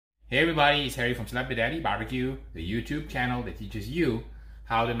Hey everybody, it's Harry from Celebrity Daddy BBQ, the YouTube channel that teaches you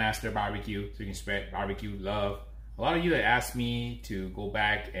how to master barbecue so you can spread barbecue love. A lot of you have asked me to go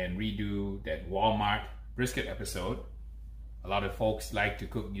back and redo that Walmart brisket episode. A lot of folks like to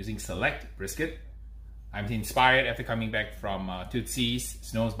cook using select brisket. I'm inspired after coming back from Tootsie's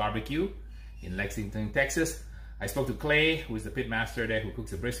Snow's Barbecue in Lexington, Texas. I spoke to Clay, who is the pitmaster there who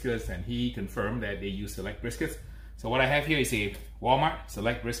cooks the briskets, and he confirmed that they use select briskets. So what I have here is a Walmart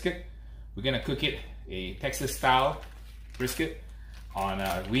select brisket. We're gonna cook it a Texas style brisket on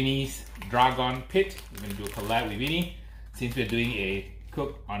Winnie's Dragon Pit. We're gonna do a collab with Winnie. Since we're doing a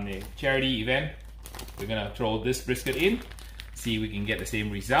cook on a charity event, we're gonna throw this brisket in, see if we can get the same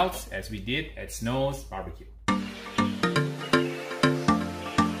results as we did at Snow's Barbecue.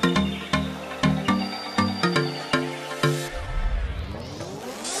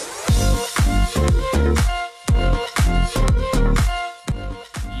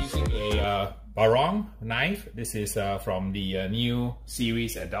 Barong knife. This is from the new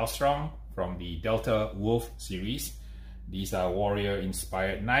series at Dalstrong, from the Delta Wolf series. These are warrior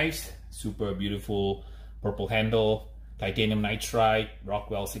inspired knives, super beautiful purple handle, titanium nitride,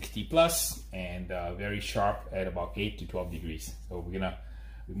 Rockwell 60 plus, and very sharp at about 8 to 12 degrees. So we're gonna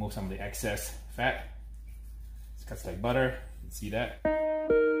remove some of the excess fat. It cuts like butter, you can see that.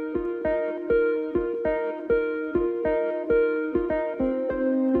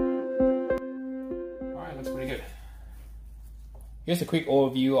 Here's a quick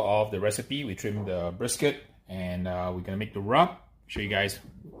overview of the recipe. We trimmed the brisket and we're gonna make the rub. Show you guys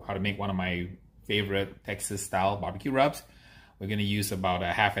how to make one of my favorite Texas style barbecue rubs. We're gonna use about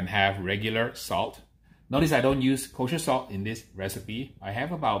a half and half regular salt. Notice I don't use kosher salt in this recipe. I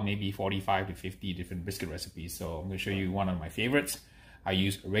have about maybe 45 to 50 different brisket recipes. So I'm gonna show you one of my favorites. I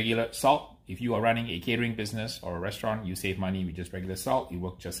use regular salt. If you are running a catering business or a restaurant, you save money with just regular salt. It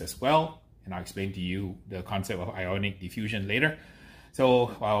works just as well. And I'll explain to you the concept of ionic diffusion later. So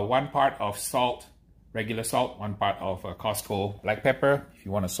 1 part of salt, regular salt, 1 part of Costco black pepper. If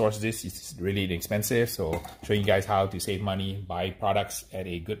you want to source this, it's really inexpensive. So showing you guys how to save money, buy products at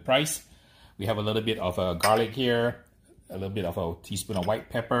a good price. We have a little bit of garlic here, a little bit of a teaspoon of white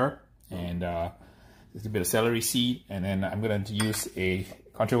pepper, and just a bit of celery seed. And then I'm going to use a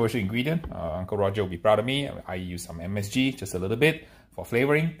controversial ingredient. Uncle Roger will be proud of me. I use some MSG, just a little bit, for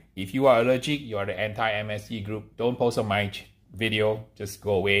flavoring. If you are allergic, you are the anti-MSG group, don't post on my video, just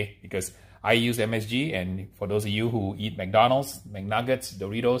go away, because I use MSG, and for those of you who eat McDonald's, McNuggets,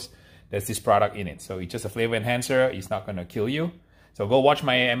 Doritos, there's this product in it. So it's just a flavor enhancer, it's not gonna kill you. So go watch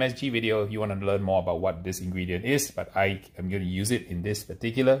my MSG video if you want to learn more about what this ingredient is, but I am going to use it in this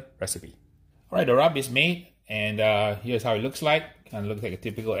particular recipe. Alright, the rub is made, and here's how it looks like. Kind of looks like a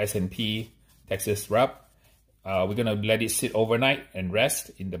typical S&P Texas rub. We're gonna let it sit overnight and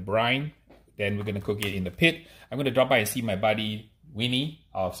rest in the brine. Then we're gonna cook it in the pit. I'm gonna drop by and see my buddy Winnie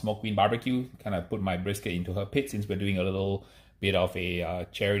of Smoke Queen Barbecue. Kind of put my brisket into her pit, since we're doing a little bit of a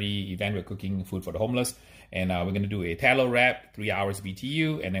charity event. We're cooking food for the homeless, and we're gonna do a tallow wrap, 3 hours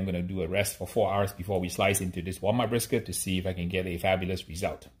BTU, and then I'm gonna do a rest for 4 hours before we slice into this Walmart brisket to see if I can get a fabulous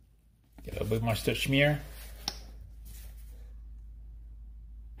result. Get a little bit mustard smear.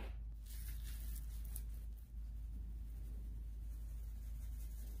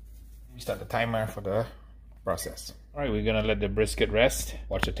 Start the timer for the process. All right, we're gonna let the brisket rest.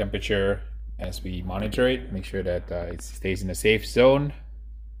 Watch the temperature as we monitor it. Make sure that it stays in a safe zone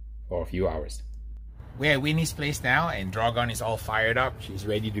for a few hours. We're at Winnie's place now, and Dragon is all fired up. She's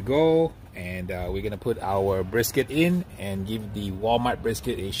ready to go, and we're gonna put our brisket in and give the Walmart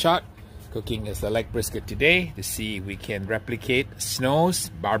brisket a shot. Cooking a select brisket today to see if we can replicate Snow's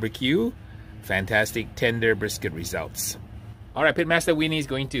Barbecue. Fantastic tender brisket results. Alright, Pitmaster Winnie is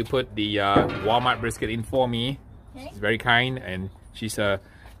going to put the Walmart brisket in for me. Okay. She's very kind, and she's you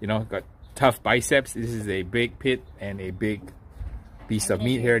know, got tough biceps. This is a big pit and a big piece of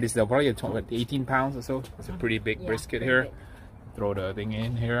meat here. This is probably 18 pounds or so. It's a pretty big brisket here. Big. Throw the thing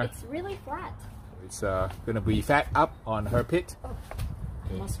in here. It's really flat. It's gonna be fat up on her pit. Oh,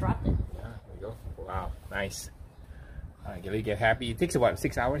 almost dropped it. Yeah, there you go. Wow, nice. Alright, get happy. It takes about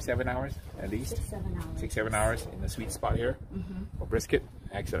 6 hours, 7 hours at least. 6, 7 hours. 6, 7 hours in the sweet spot here for brisket.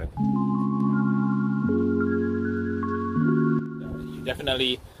 Excellent. You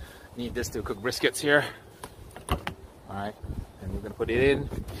definitely need this to cook briskets here. Alright, and we're gonna put it in.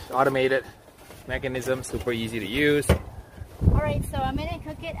 Automated mechanism, super easy to use. Alright, so I'm gonna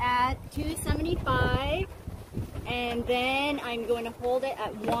cook it at 275, and then I'm going to hold it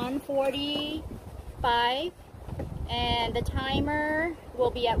at 145. And the timer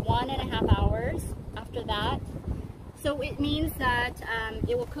will be at 1.5 hours after that. So it means that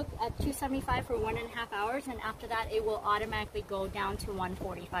it will cook at 275 for 1.5 hours, and after that it will automatically go down to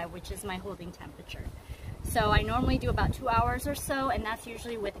 145, which is my holding temperature. So I normally do about 2 hours or so, and that's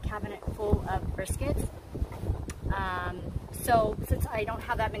usually with a cabinet full of briskets. So since I don't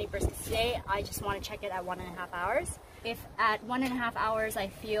have that many briskets today, I just want to check it at 1.5 hours. If at 1.5 hours I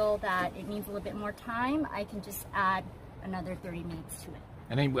feel that it needs a little bit more time, I can just add another 30 minutes to it.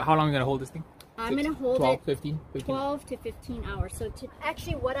 And then how long are you going to hold this thing? I'm going to hold 12, it 15? 12 to 15 hours. So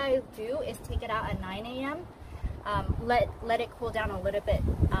actually what I do is take it out at 9 a.m. Let it cool down a little bit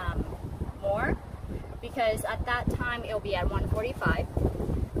more, because at that time it'll be at 145.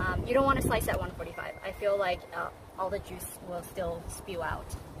 You don't want to slice at 145. I feel like all the juice will still spew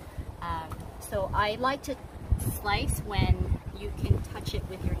out. So I like to slice when you can touch it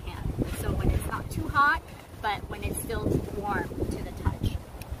with your hand. So when it's not too hot, but when it's still warm to the touch.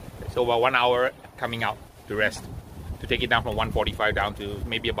 So about 1 hour coming out to rest, to take it down from 145 down to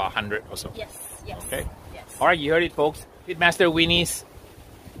maybe about 100 or so. Yes, yes. Okay. Yes. All right, you heard it, folks. Pitmaster Winnie's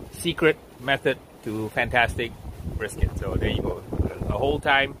secret method to fantastic brisket. So there you go. A hold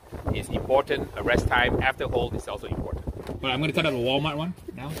time is important. A rest time after hold is also important. Well, I'm going to cut out a Walmart one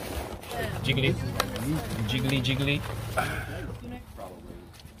now. Jiggly. Jiggly, jiggly.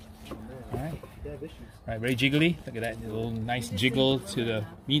 All right. All right, very jiggly. Look at that little nice jiggle to the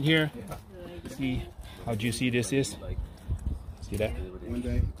meat here. See how juicy this is. See that? One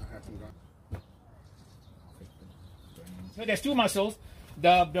day I have some guy. So there's two muscles.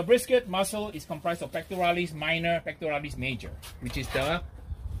 The brisket muscle is comprised of pectoralis minor, pectoralis major, which is the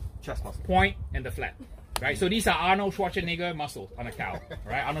Chest muscle. point and the flat. Right? So these are Arnold Schwarzenegger muscles on a cow.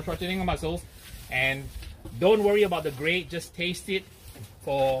 Right? Arnold Schwarzenegger muscles. And don't worry about the grade, just taste it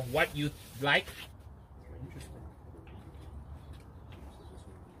for what you like.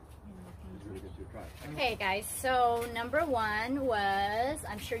 Okay guys, so number one was,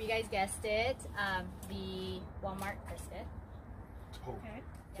 I'm sure you guys guessed it, the Walmart brisket. Okay.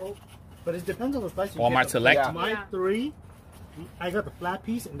 So, but it depends on the slice. Walmart Select. Yeah. My three, I got the flat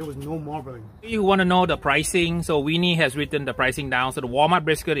piece and there was no marbling. You want to know the pricing, so Winnie has written the pricing down. So the Walmart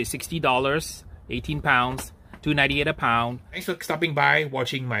brisket is $60, 18 pounds, $2.98 a pound. Thanks for stopping by,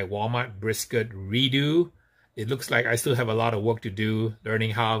 watching my Walmart brisket redo. It looks like I still have a lot of work to do,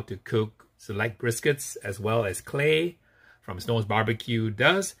 learning how to cook select briskets as well as Clay from Snow's Barbecue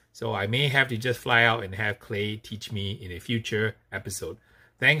does. So I may have to just fly out and have Clay teach me in a future episode.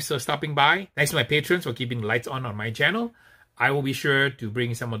 Thanks for stopping by. Thanks to my patrons for keeping the lights on my channel. I will be sure to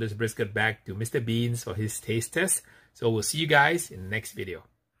bring some of this brisket back to Mr. Beans for his taste test. So we'll see you guys in the next video.